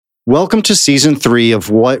Welcome to Season 3 of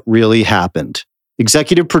What Really Happened.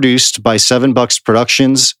 Executive produced by Seven Bucks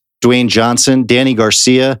Productions, Dwayne Johnson, Danny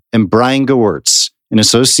Garcia, and Brian Gewirtz, in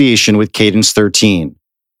association with Cadence 13.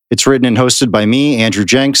 It's written and hosted by me, Andrew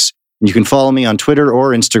Jenks, and you can follow me on Twitter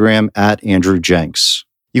or Instagram at Andrew Jenks.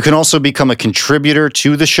 You can also become a contributor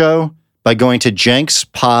to the show by going to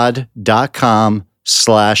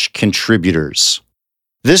jenkspod.com/contributors.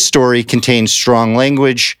 This story contains strong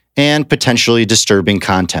language and potentially disturbing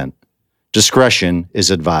content. Discretion is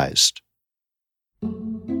advised.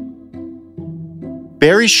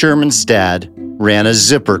 Barry Sherman's dad ran a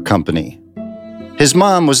zipper company. His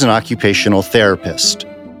mom was an occupational therapist.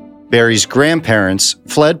 Barry's grandparents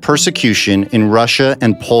fled persecution in Russia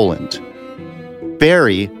and Poland.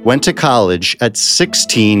 Barry went to college at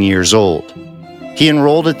 16 years old. He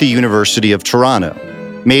enrolled at the University of Toronto,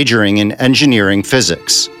 majoring in engineering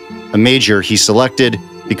physics, a major he selected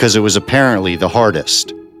because it was apparently the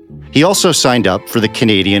hardest. He also signed up for the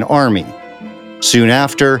Canadian Army. Soon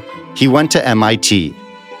after, he went to MIT.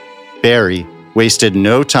 Barry wasted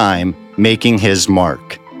no time making his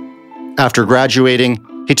mark. After graduating,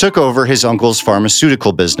 he took over his uncle's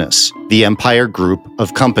pharmaceutical business, the Empire Group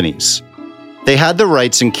of Companies. They had the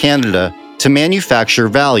rights in Canada to manufacture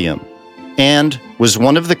Valium and was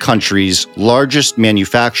one of the country's largest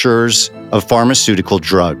manufacturers of pharmaceutical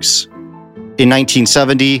drugs. In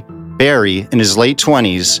 1970, Barry, in his late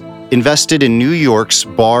 20s, invested in New York's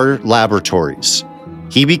Barr Laboratories.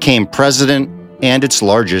 He became president and its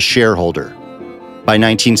largest shareholder. By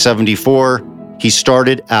 1974, he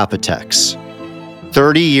started Apotex.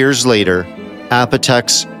 30 years later,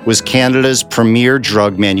 Apotex was Canada's premier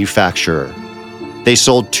drug manufacturer. They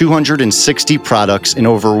sold 260 products in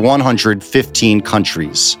over 115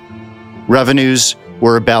 countries. Revenues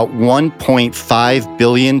were about $1.5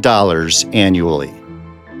 billion annually.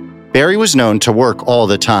 Barry was known to work all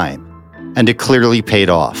the time, and it clearly paid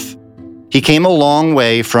off. He came a long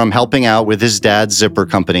way from helping out with his dad's zipper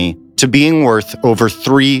company to being worth over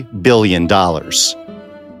 $3 billion.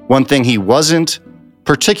 One thing he wasn't,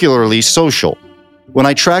 particularly social. When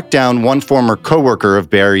I tracked down one former coworker of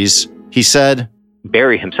Barry's, he said,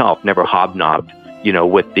 Barry himself never hobnobbed,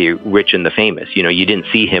 with the rich and the famous. You didn't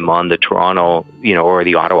see him on the Toronto, or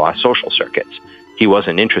the Ottawa social circuits. He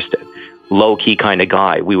wasn't interested. Low-key kind of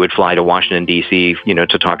guy. We would fly to Washington, D.C.,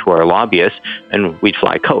 to talk to our lobbyists, and we'd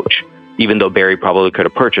fly coach. Even though Barry probably could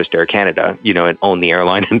have purchased Air Canada, and owned the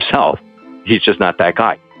airline himself. He's just not that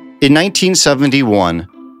guy. In 1971,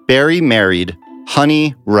 Barry married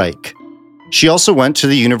Honey Reich. She also went to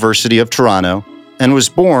the University of Toronto and was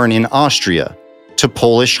born in Austria to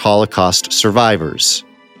Polish Holocaust survivors.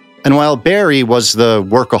 And while Barry was the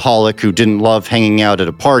workaholic who didn't love hanging out at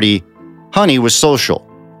a party, Honey was social.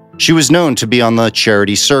 She was known to be on the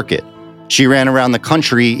charity circuit. She ran around the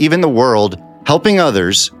country, even the world, helping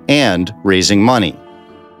others and raising money.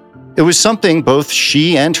 It was something both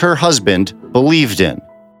she and her husband believed in.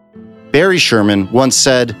 Barry Sherman once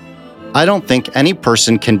said, "I don't think any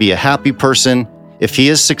person can be a happy person if he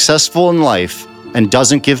is successful in life and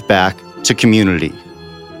doesn't give back to community."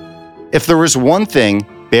 If there was one thing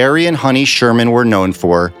Barry and Honey Sherman were known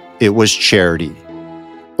for, it was charity.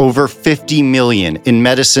 Over 50 million in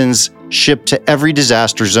medicines shipped to every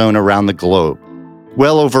disaster zone around the globe.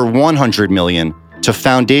 Well over 100 million to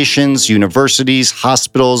foundations, universities,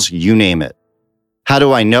 hospitals, you name it. How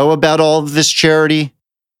do I know about all of this charity?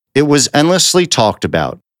 It was endlessly talked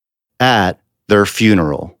about at their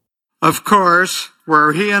funeral. Of course,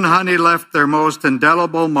 where he and Honey left their most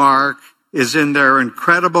indelible mark is in their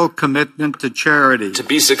incredible commitment to charity. To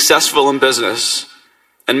be successful in business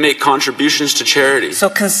and make contributions to charity. So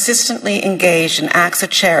consistently engaged in acts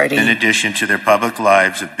of charity. In addition to their public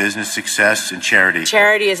lives of business success and charity.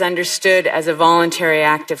 Charity is understood as a voluntary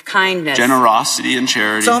act of kindness. Generosity and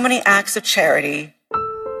charity. So many acts of charity.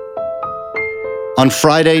 On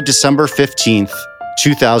Friday, December 15th,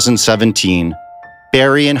 2017,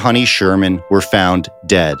 Barry and Honey Sherman were found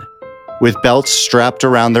dead, with belts strapped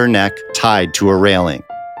around their neck tied to a railing.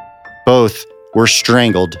 Both were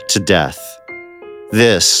strangled to death.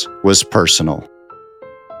 This was personal.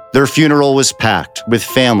 Their funeral was packed with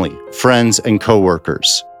family, friends, and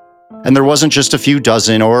coworkers. And there wasn't just a few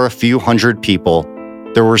dozen or a few hundred people.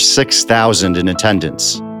 There were 6,000 in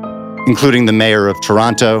attendance, including the mayor of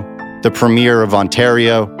Toronto, the premier of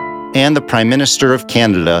Ontario, and the Prime Minister of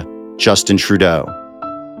Canada, Justin Trudeau.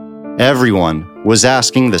 Everyone was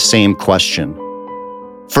asking the same question.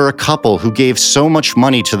 For a couple who gave so much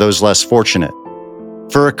money to those less fortunate,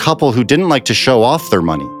 for a couple who didn't like to show off their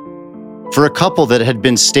money, for a couple that had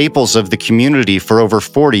been staples of the community for over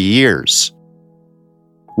 40 years.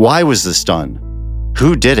 Why was this done?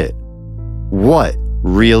 Who did it? What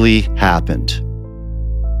really happened?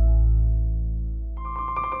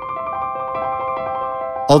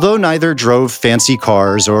 Although neither drove fancy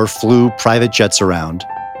cars or flew private jets around,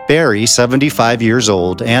 Barry, 75 years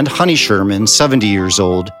old, and Honey Sherman, 70 years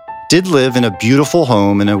old, did live in a beautiful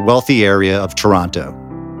home in a wealthy area of Toronto.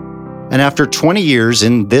 And after 20 years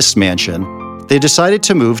in this mansion, they decided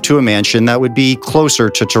to move to a mansion that would be closer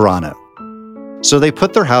to Toronto. So they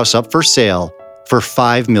put their house up for sale for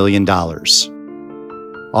 $5 million.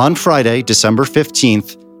 On Friday, December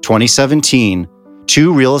 15th, 2017,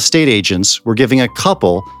 2 real estate agents were giving a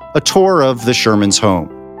couple a tour of the Shermans' home.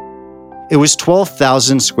 It was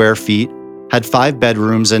 12,000 square feet, had 5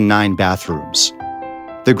 bedrooms and 9 bathrooms.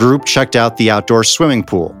 The group checked out the outdoor swimming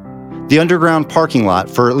pool, the underground parking lot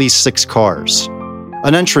for at least 6 cars,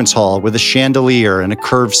 an entrance hall with a chandelier and a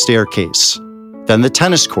curved staircase, then the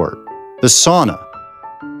tennis court, the sauna,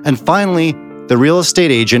 and finally, the real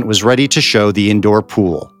estate agent was ready to show the indoor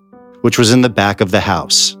pool, which was in the back of the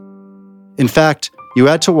house. In fact, you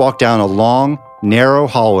had to walk down a long, narrow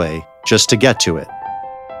hallway just to get to it.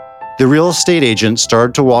 The real estate agent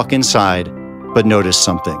started to walk inside, but noticed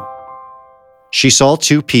something. She saw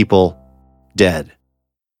 2 people dead.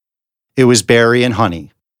 It was Barry and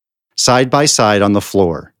Honey, side by side on the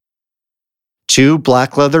floor. 2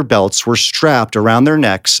 black leather belts were strapped around their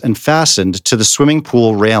necks and fastened to the swimming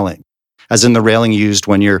pool railing, as in the railing used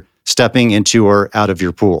when you're stepping into or out of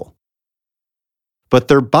your pool. But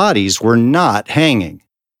their bodies were not hanging.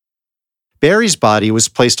 Barry's body was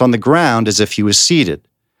placed on the ground as if he was seated,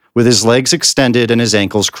 with his legs extended and his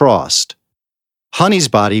ankles crossed. Honey's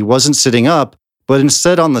body wasn't sitting up, but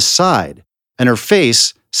instead on the side, and her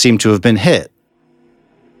face seemed to have been hit.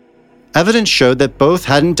 Evidence showed that both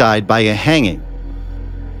hadn't died by a hanging.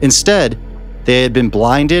 Instead, they had been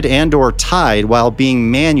blinded and/or tied while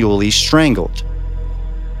being manually strangled.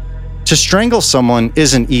 To strangle someone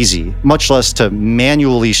isn't easy, much less to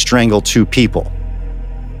manually strangle 2 people.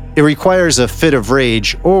 It requires a fit of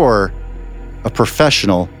rage or a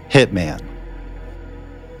professional hitman.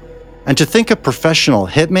 And to think a professional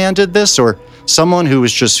hitman did this, or someone who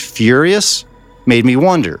was just furious, made me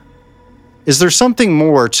wonder, is there something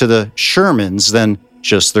more to the Shermans than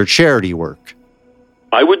just their charity work?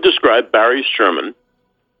 I would describe Barry Sherman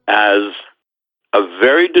as a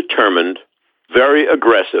very determined, very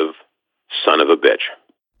aggressive son of a bitch.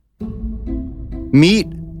 Meet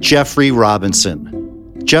Jeffrey Robinson.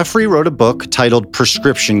 Jeffrey wrote a book titled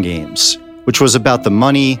Prescription Games, which was about the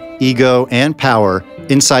money, ego, and power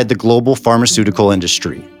inside the global pharmaceutical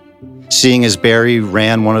industry. Seeing as Barry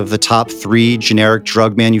ran one of the top 3 generic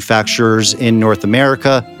drug manufacturers in North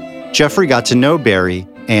America, Jeffrey got to know Barry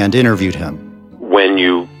and interviewed him. When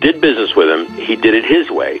you did business with him, he did it his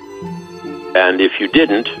way. And if you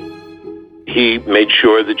didn't, he made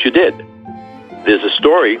sure that you did. There's a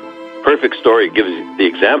story, perfect story, gives the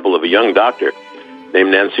example of a young doctor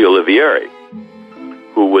named Nancy Olivieri,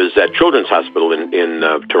 who was at Children's Hospital in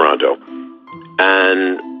Toronto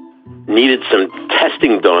and needed some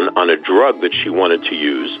testing done on a drug that she wanted to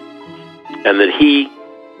use and that he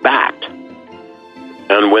backed.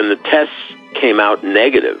 And when the tests came out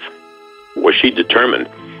negative, well, she determined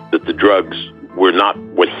that the drugs were not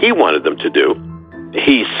what he wanted them to do.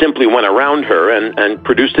 He simply went around her and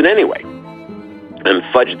produced it anyway and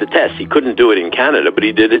fudged the tests. He couldn't do it in Canada, but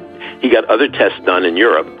he did it. He got other tests done in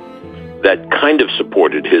Europe that kind of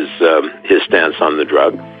supported his stance on the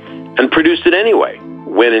drug and produced it anyway,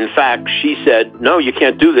 when in fact she said, no, you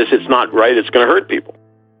can't do this. It's not right. It's going to hurt people.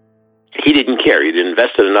 He didn't care. He'd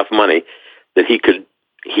invested enough money that he could,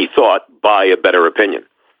 he thought, buy a better opinion.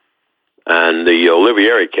 And the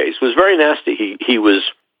Olivieri case was very nasty. He was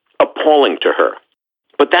appalling to her.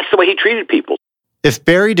 But that's the way he treated people. If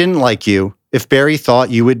Barry didn't like you, if Barry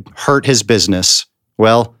thought you would hurt his business,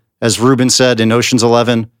 well, as Rubin said in Ocean's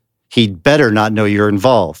 11, he'd better not know you're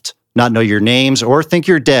involved, not know your names, or think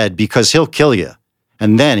you're dead, because he'll kill you,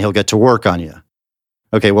 and then he'll get to work on you.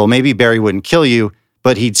 Okay, well, maybe Barry wouldn't kill you,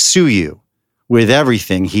 but he'd sue you with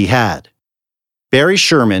everything he had. Barry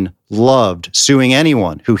Sherman loved suing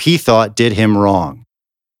anyone who he thought did him wrong.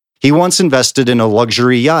 He once invested in a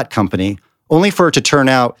luxury yacht company, only for it to turn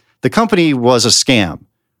out the company was a scam.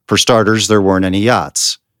 For starters, there weren't any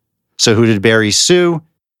yachts. So who did Barry sue?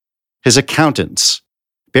 His accountants.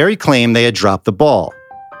 Barry claimed they had dropped the ball.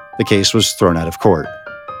 The case was thrown out of court.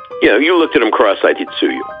 You know, you looked at him cross-eyed, he'd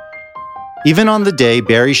sue you. Even on the day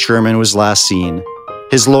Barry Sherman was last seen,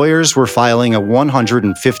 his lawyers were filing a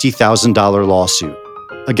 $150,000 lawsuit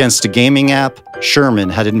against a gaming app Sherman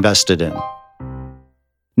had invested in.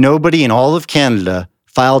 Nobody in all of Canada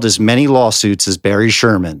filed as many lawsuits as Barry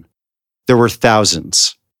Sherman. There were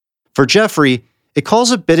thousands. For Jeffrey, it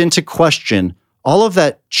calls a bit into question all of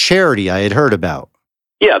that charity I had heard about.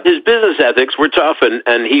 Yeah, his business ethics were tough,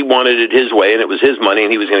 and he wanted it his way, and it was his money,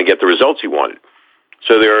 and he was going to get the results he wanted.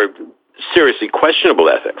 So there are seriously questionable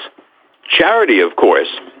ethics. Charity, of course,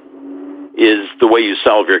 is the way you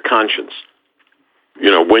solve your conscience.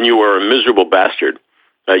 When you are a miserable bastard,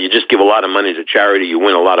 you just give a lot of money to charity, you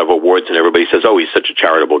win a lot of awards, and everybody says, oh, he's such a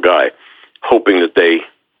charitable guy, hoping that they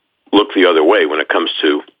look the other way when it comes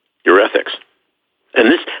to your ethics.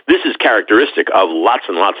 And this is characteristic of lots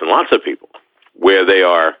and lots and lots of people, where they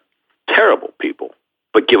are terrible people,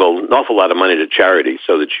 but give an awful lot of money to charity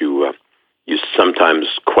so that you sometimes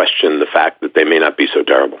question the fact that they may not be so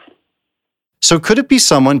terrible. So could it be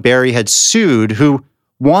someone Barry had sued who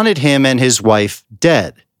wanted him and his wife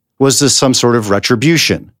dead? Was this some sort of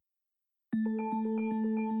retribution?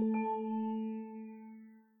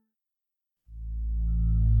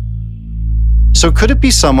 So could it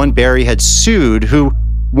be someone Barry had sued who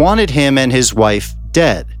wanted him and his wife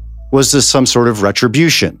dead? Was this some sort of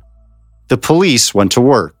retribution? The police went to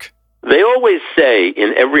work. They always say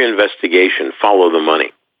in every investigation, follow the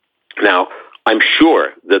money. Now, I'm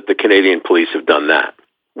sure that the Canadian police have done that.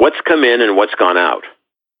 What's come in and what's gone out?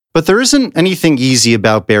 But there isn't anything easy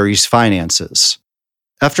about Barry's finances.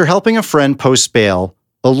 After helping a friend post bail,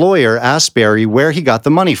 a lawyer asked Barry where he got the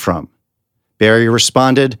money from. Barry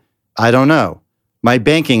responded, "I don't know. My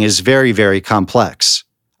banking is very, very complex.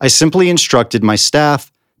 I simply instructed my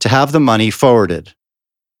staff to have the money forwarded."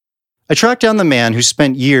 I tracked down the man who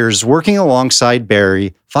spent years working alongside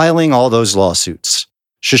Barry filing all those lawsuits,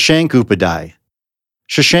 Shashank Upadhyay.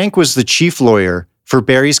 Shashank was the chief lawyer for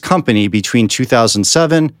Barry's company between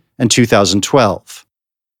 2007 and 2012.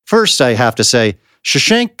 First, I have to say,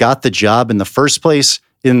 Shashank got the job in the first place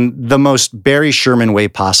in the most Barry Sherman way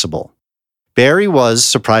possible. Barry was,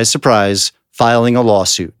 surprise, surprise, filing a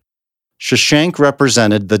lawsuit. Shashank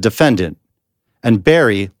represented the defendant, and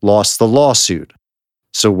Barry lost the lawsuit.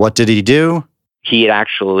 So what did he do? He had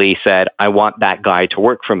actually said, I want that guy to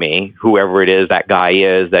work for me, whoever it is that guy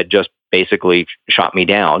is that just basically shot me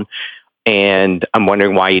down. And I'm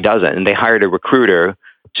wondering why he doesn't. And they hired a recruiter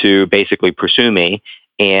to basically pursue me.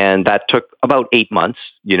 And that took about 8 months,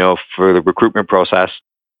 for the recruitment process.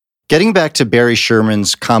 Getting back to Barry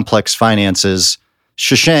Sherman's complex finances,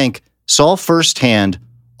 Shashank saw firsthand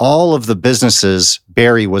all of the businesses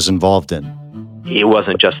Barry was involved in. It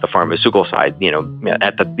wasn't just the pharmaceutical side, you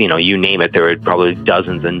name it, there were probably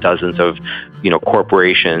dozens and dozens of,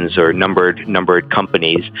 corporations or numbered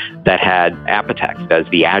companies that had Apotex as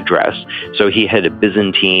the address. So he had a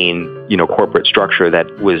Byzantine, corporate structure that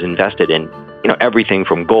was invested in, everything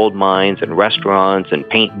from gold mines and restaurants and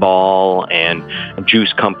paintball and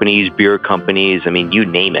juice companies, beer companies. I mean, you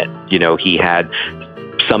name it. He had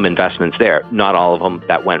some investments there, not all of them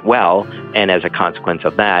that went well. And as a consequence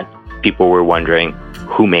of that, people were wondering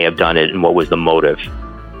who may have done it and what was the motive.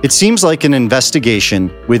 It seems like an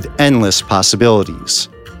investigation with endless possibilities,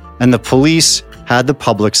 and the police had the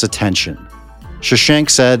public's attention. Shashank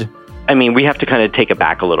said, we have to kind of take it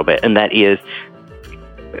back a little bit, and that is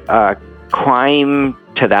crime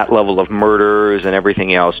to that level of murders and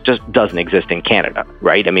everything else just doesn't exist in Canada,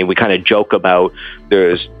 right? We kind of joke about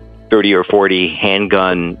there's 30 or 40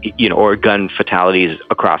 handgun, or gun fatalities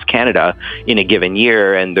across Canada in a given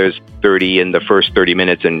year, and there's 30 in the first 30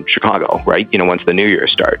 minutes in Chicago, right? Once the New Year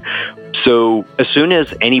starts. So as soon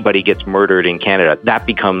as anybody gets murdered in Canada, that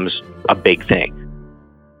becomes a big thing.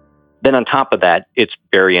 Then on top of that, it's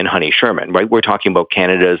Barry and Honey Sherman, right? We're talking about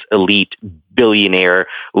Canada's elite billionaire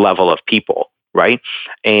level of people. Right?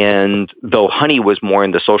 And though Honey was more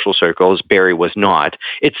in the social circles, Barry was not,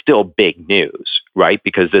 it's still big news, right?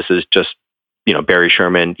 Because this is just, Barry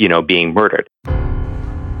Sherman, being murdered.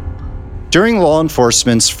 During law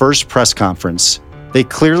enforcement's first press conference, they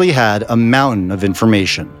clearly had a mountain of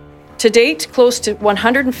information. To date, close to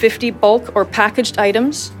 150 bulk or packaged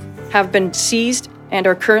items have been seized and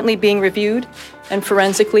are currently being reviewed and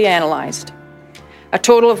forensically analyzed. A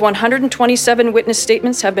total of 127 witness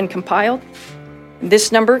statements have been compiled.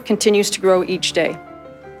 This number continues to grow each day.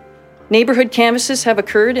 Neighborhood canvasses have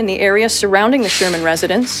occurred in the area surrounding the Sherman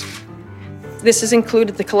residence. This has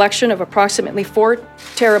included the collection of approximately 4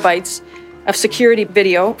 terabytes of security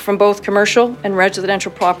video from both commercial and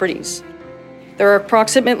residential properties. There are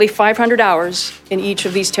approximately 500 hours in each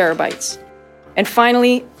of these terabytes. And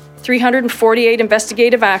finally, 348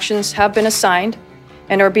 investigative actions have been assigned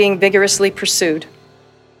and are being vigorously pursued.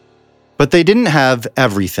 But they didn't have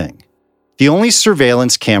everything. The only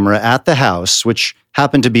surveillance camera at the house, which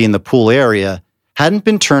happened to be in the pool area, hadn't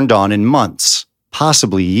been turned on in months,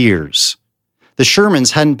 possibly years. the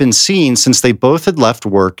Shermans hadn't been seen since they both had left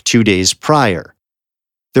work 2 days prior.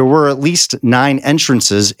 There were at least 9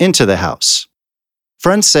 entrances into the house.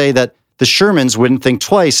 Friends say that the Shermans wouldn't think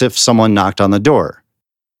twice if someone knocked on the door.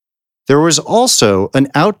 There was also an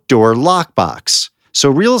outdoor lockbox, so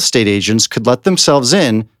real estate agents could let themselves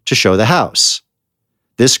in to show the house.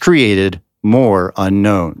 This created more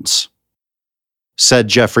unknowns. Said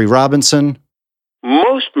Jeffrey Robinson,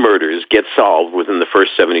 most murders get solved within the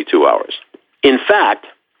first 72 hours. In fact,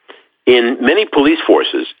 in many police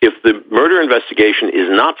forces, if the murder investigation is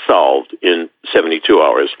not solved in 72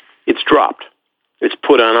 hours, it's dropped. It's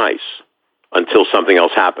put on ice until something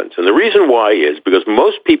else happens. And the reason why is because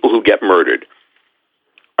most people who get murdered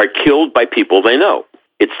are killed by people they know.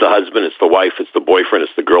 It's the husband, it's the wife, it's the boyfriend,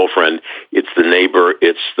 it's the girlfriend, it's the neighbor,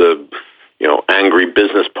 it's the, angry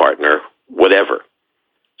business partner, whatever.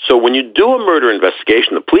 So when you do a murder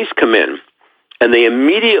investigation, the police come in and they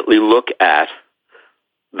immediately look at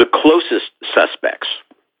the closest suspects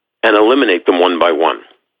and eliminate them one by one.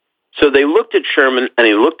 So they looked at Sherman and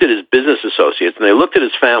he looked at his business associates and they looked at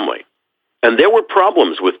his family. And there were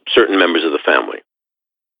problems with certain members of the family.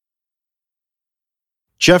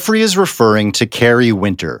 Jeffrey is referring to Carrie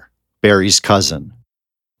Winter, Barry's cousin.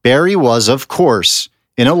 Barry was, of course,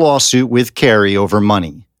 in a lawsuit with Carrie over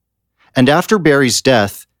money. And after Barry's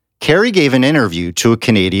death, Carrie gave an interview to a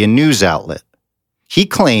Canadian news outlet. He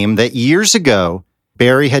claimed that years ago,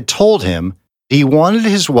 Barry had told him he wanted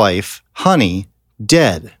his wife, Honey,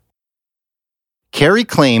 dead. Carrie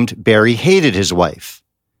claimed Barry hated his wife.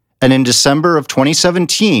 And in December of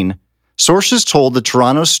 2017, sources told the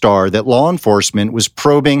Toronto Star that law enforcement was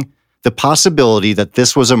probing the possibility that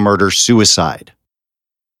this was a murder-suicide.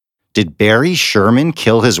 Did Barry Sherman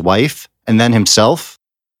kill his wife and then himself?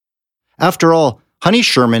 After all, Honey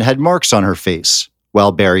Sherman had marks on her face,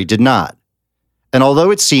 while Barry did not. And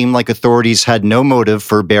although it seemed like authorities had no motive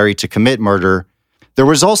for Barry to commit murder, there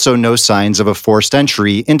was also no signs of a forced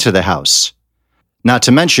entry into the house. Not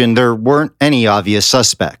to mention, there weren't any obvious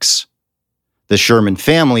suspects. The Sherman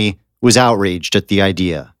family was outraged at the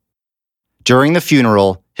idea. During the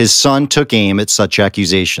funeral, his son took aim at such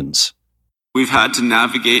accusations. We've had to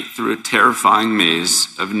navigate through a terrifying maze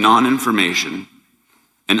of non-information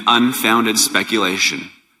and unfounded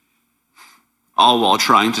speculation, all while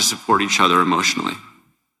trying to support each other emotionally.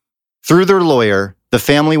 Through their lawyer, the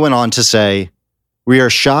family went on to say, "We are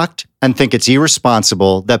shocked and think it's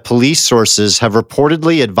irresponsible that police sources have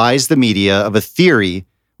reportedly advised the media of a theory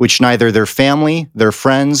which neither their family, their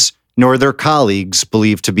friends, nor their colleagues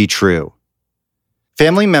believe to be true."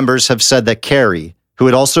 Family members have said that Carrie, who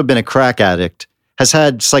had also been a crack addict, has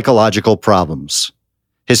had psychological problems.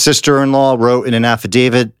 His sister-in-law wrote in an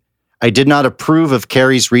affidavit, "I did not approve of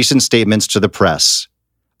Carrie's recent statements to the press.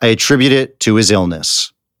 I attribute it to his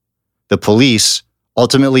illness." The police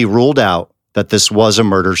ultimately ruled out that this was a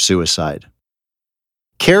murder-suicide.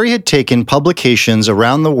 Carrie had taken publications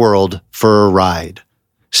around the world for a ride,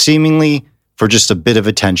 seemingly for just a bit of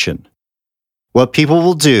attention. What people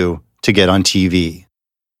will do to get on TV.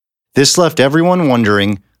 This left everyone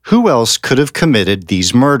wondering who else could have committed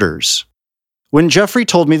these murders. When Jeffrey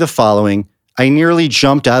told me the following, I nearly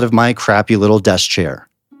jumped out of my crappy little desk chair.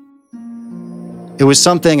 It was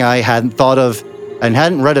something I hadn't thought of and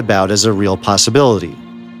hadn't read about as a real possibility.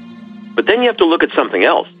 But then you have to look at something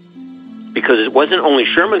else, because it wasn't only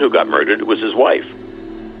Sherman who got murdered, it was his wife.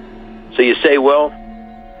 So you say, well,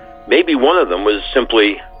 maybe one of them was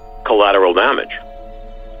simply collateral damage.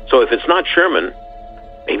 So if it's not Sherman,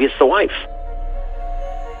 maybe it's the wife.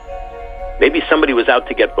 Maybe somebody was out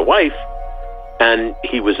to get the wife, and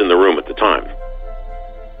he was in the room at the time.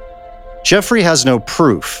 Jeffrey has no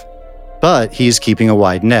proof, but he's keeping a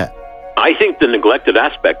wide net. I think the neglected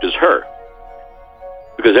aspect is her,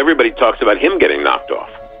 because everybody talks about him getting knocked off.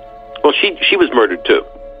 Well, she was murdered too.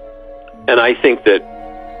 And I think that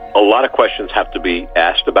a lot of questions have to be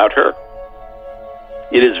asked about her.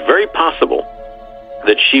 It is very possible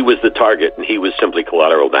that she was the target and he was simply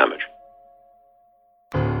collateral damage.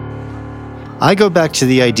 I go back to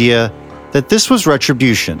the idea that this was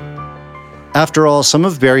retribution. After all, some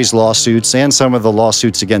of Barry's lawsuits and some of the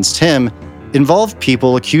lawsuits against him involved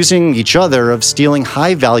people accusing each other of stealing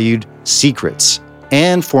high-valued secrets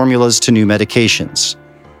and formulas to new medications.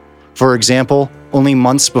 For example, only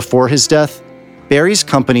months before his death, Barry's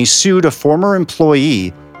company sued a former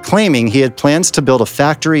employee claiming he had plans to build a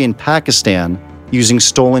factory in Pakistan using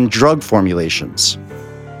stolen drug formulations.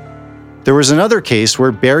 There was another case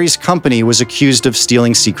where Barry's company was accused of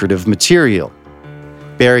stealing secretive material.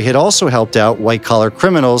 Barry had also helped out white-collar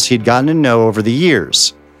criminals he'd gotten to know over the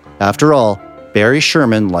years. After all, Barry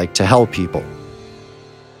Sherman liked to help people.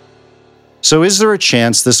 So is there a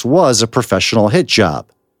chance this was a professional hit job?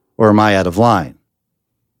 Or am I out of line?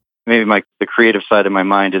 Maybe the creative side of my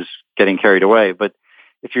mind is getting carried away, but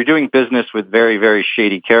if you're doing business with very, very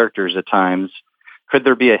shady characters at times, could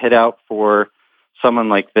there be a hit out for someone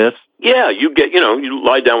like this? Yeah, you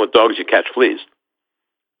lie down with dogs, you catch fleas.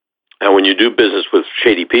 And when you do business with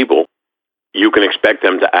shady people, you can expect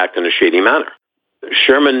them to act in a shady manner.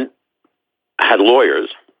 Sherman had lawyers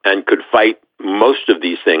and could fight most of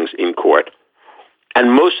these things in court.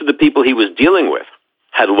 And most of the people he was dealing with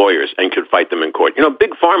had lawyers and could fight them in court.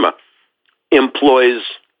 Big Pharma employs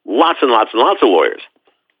lots and lots and lots of lawyers.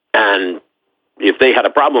 And if they had a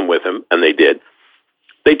problem with him, and they did,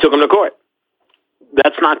 they took him to court.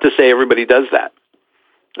 That's not to say everybody does that.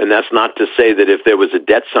 And that's not to say that if there was a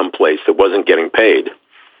debt someplace that wasn't getting paid,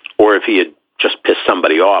 or if he had just pissed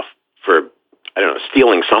somebody off for,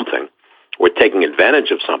 stealing something or taking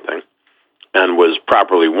advantage of something and was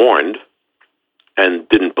properly warned and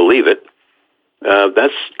didn't believe it,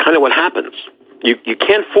 that's kind of what happens. You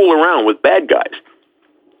can't fool around with bad guys.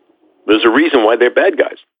 There's a reason why they're bad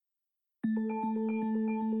guys.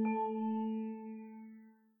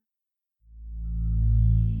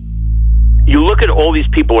 You look at all these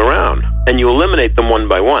people around and you eliminate them one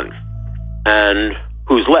by one. And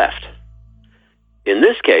who's left? In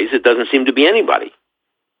this case, it doesn't seem to be anybody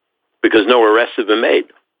because no arrests have been made.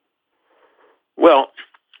 Well,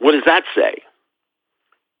 what does that say?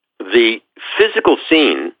 The physical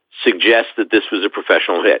scene suggests that this was a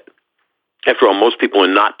professional hit. After all, most people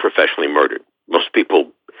are not professionally murdered. Most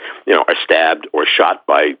people, are stabbed or shot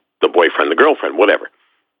by the boyfriend, the girlfriend, whatever.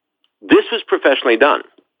 This was professionally done.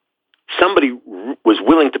 Somebody was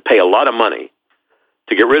willing to pay a lot of money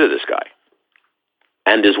to get rid of this guy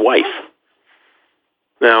and his wife.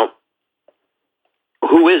 Now,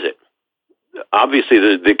 who is it? Obviously,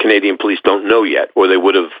 the Canadian police don't know yet, or they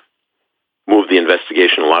would have moved the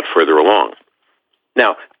investigation a lot further along.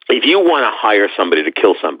 Now, if you want to hire somebody to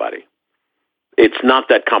kill somebody, it's not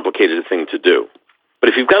that complicated a thing to do. But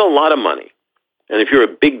if you've got a lot of money, and if you're a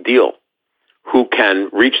big deal who can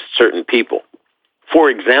reach certain people, for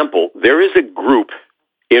example, there is a group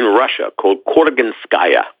in Russia called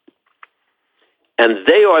Korganskaya, and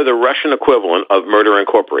they are the Russian equivalent of Murder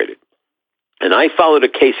Incorporated. And I followed a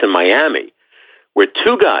case in Miami where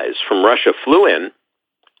two guys from Russia flew in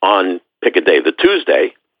on pick a day, the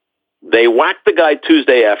Tuesday. They whacked the guy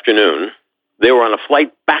Tuesday afternoon. They were on a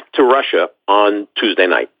flight back to Russia on Tuesday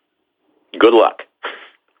night. Good luck.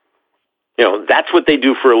 That's what they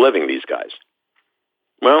do for a living, these guys.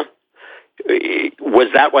 Well, was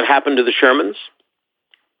that what happened to the Shermans?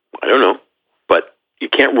 I don't know. But you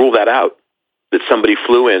can't rule that out, that somebody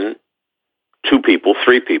flew in, 2 people,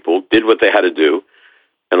 3 people, did what they had to do,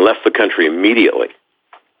 and left the country immediately.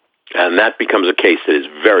 And that becomes a case that is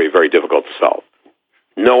very, very difficult to solve.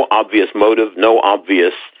 No obvious motive, no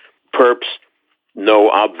obvious perps, no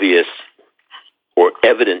obvious or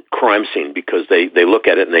evident crime scene, because they look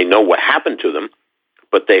at it and they know what happened to them,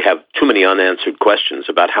 but they have too many unanswered questions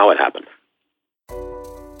about how it happened.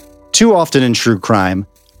 Too often in true crime,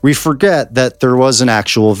 we forget that there was an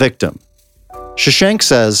actual victim. Shashank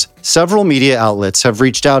says several media outlets have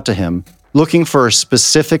reached out to him looking for a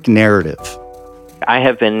specific narrative. I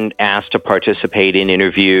have been asked to participate in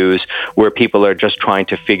interviews where people are just trying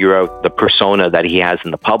to figure out the persona that he has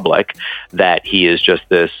in the public, that he is just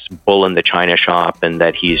this bull in the china shop and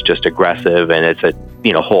that he's just aggressive and it's a,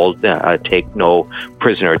 take no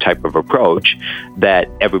prisoner type of approach, that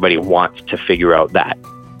everybody wants to figure out that.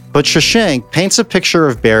 But Shashank paints a picture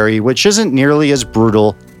of Barry which isn't nearly as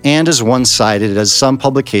brutal and as one-sided as some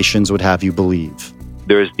publications would have you believe.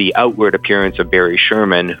 There's the outward appearance of Barry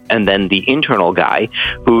Sherman, and then the internal guy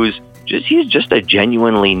he's just a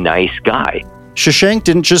genuinely nice guy. Shashank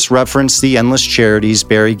didn't just reference the endless charities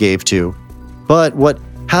Barry gave to, but what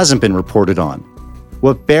hasn't been reported on.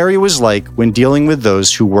 What Barry was like when dealing with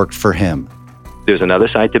those who worked for him. There's another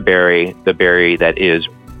side to Barry, the Barry that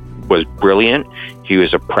was brilliant. He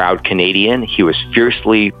was a proud Canadian. He was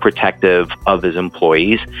fiercely protective of his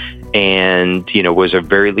employees and, was a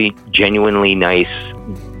very genuinely nice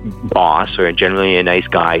boss or genuinely a nice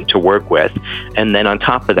guy to work with. And then on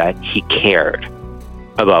top of that, he cared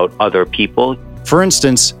about other people. For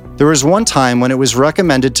instance, there was one time when it was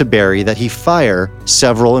recommended to Barry that he fire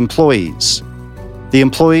several employees. The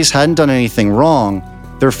employees hadn't done anything wrong.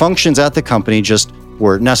 Their functions at the company just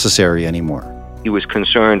weren't necessary anymore. He was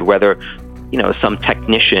concerned whether, some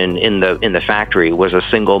technician in the factory was a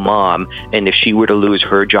single mom, and if she were to lose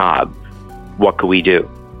her job, what could we do?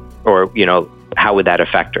 Or, how would that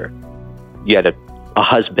affect her? You had a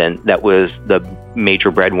husband that was the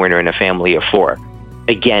major breadwinner in a family of 4.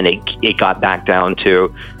 again, it got back down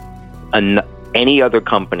to any other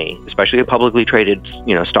company, especially a publicly traded,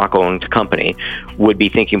 stock-owned company, would be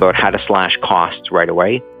thinking about how to slash costs right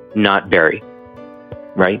away, not Barry,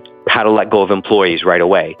 right? How to let go of employees right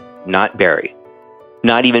away, not Barry.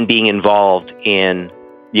 Not even being involved in,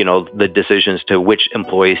 the decisions to which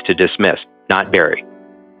employees to dismiss, not Barry.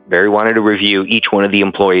 Barry wanted to review each one of the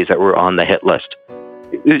employees that were on the hit list.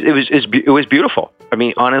 It was beautiful. I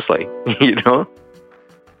mean, honestly,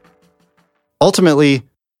 Ultimately,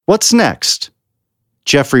 what's next?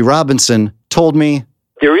 Jeffrey Robinson told me,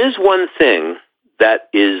 there is one thing that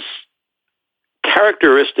is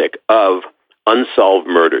characteristic of unsolved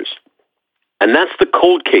murders, and that's the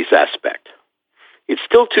cold case aspect. It's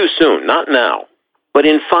still too soon, not now, but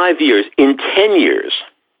in 5 years, in 10 years,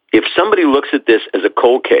 if somebody looks at this as a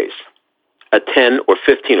cold case, a 10 or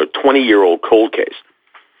 15 or 20-year-old cold case,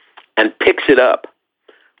 and picks it up,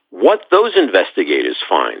 what those investigators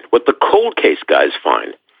find, what the cold case guys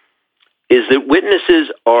find, is that witnesses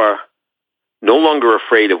are no longer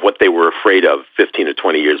afraid of what they were afraid of 15 or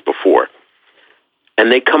 20 years before. And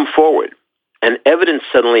they come forward, and evidence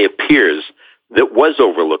suddenly appears that was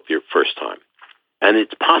overlooked the first time. And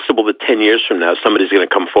it's possible that 10 years from now, somebody's going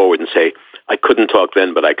to come forward and say, I couldn't talk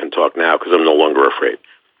then, but I can talk now because I'm no longer afraid.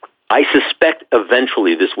 I suspect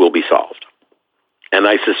eventually this will be solved. And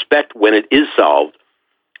I suspect when it is solved,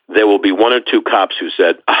 there will be one or two cops who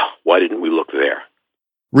said, why didn't we look there?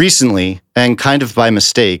 Recently, and kind of by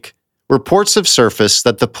mistake, reports have surfaced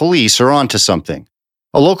that the police are onto something.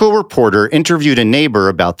 A local reporter interviewed a neighbor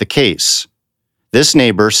about the case. This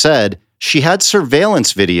neighbor said she had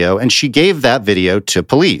surveillance video and she gave that video to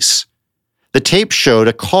police. The tape showed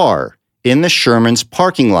a car in the Shermans'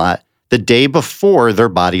 parking lot the day before their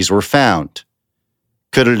bodies were found.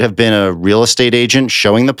 Could it have been a real estate agent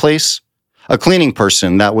showing the place? A cleaning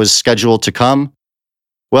person that was scheduled to come?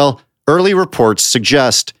 Well, early reports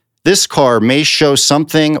suggest this car may show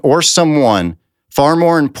something or someone far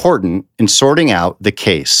more important in sorting out the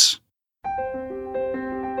case.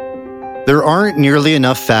 There aren't nearly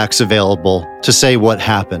enough facts available to say what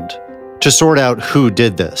happened, to sort out who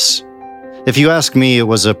did this. If you ask me, it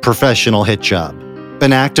was a professional hit job,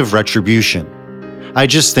 an act of retribution. I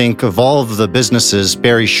just think of all of the businesses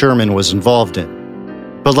Barry Sherman was involved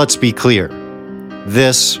in. But let's be clear,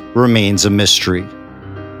 this remains a mystery.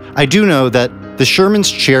 I do know that the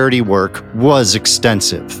Shermans' charity work was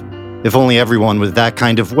extensive, if only everyone with that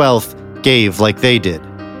kind of wealth gave like they did.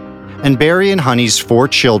 And Barry and Honey's 4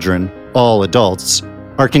 children, all adults,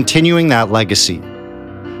 are continuing that legacy.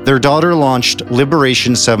 Their daughter launched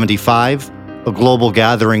Liberation 75, a global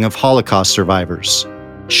gathering of Holocaust survivors.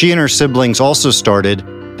 She and her siblings also started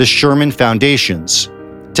the Sherman Foundations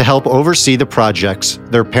to help oversee the projects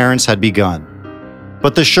their parents had begun.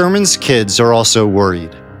 But the Shermans' kids are also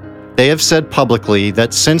worried. They have said publicly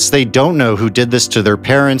that since they don't know who did this to their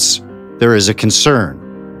parents, there is a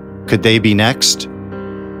concern. Could they be next?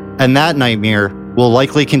 And that nightmare will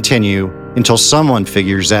likely continue until someone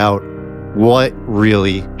figures out what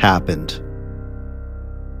really happened.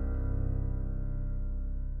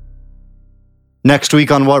 Next week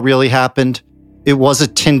on What Really Happened, it was a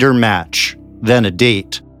Tinder match, then a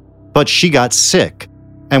date. But she got sick,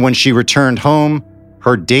 and when she returned home,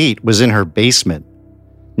 her date was in her basement.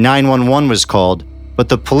 911 was called, but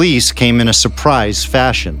the police came in a surprise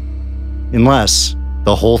fashion. Unless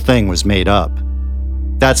the whole thing was made up.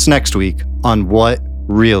 That's next week on What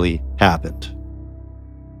Really Happened.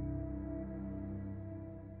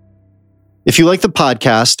 If you like the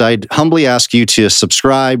podcast, I'd humbly ask you to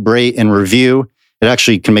subscribe, rate, and review. It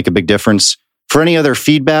actually can make a big difference. For any other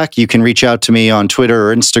feedback, you can reach out to me on Twitter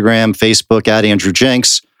or Instagram, Facebook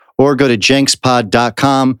 @AndrewJenks, or go to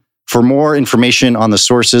jenkspod.com for more information on the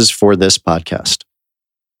sources for this podcast.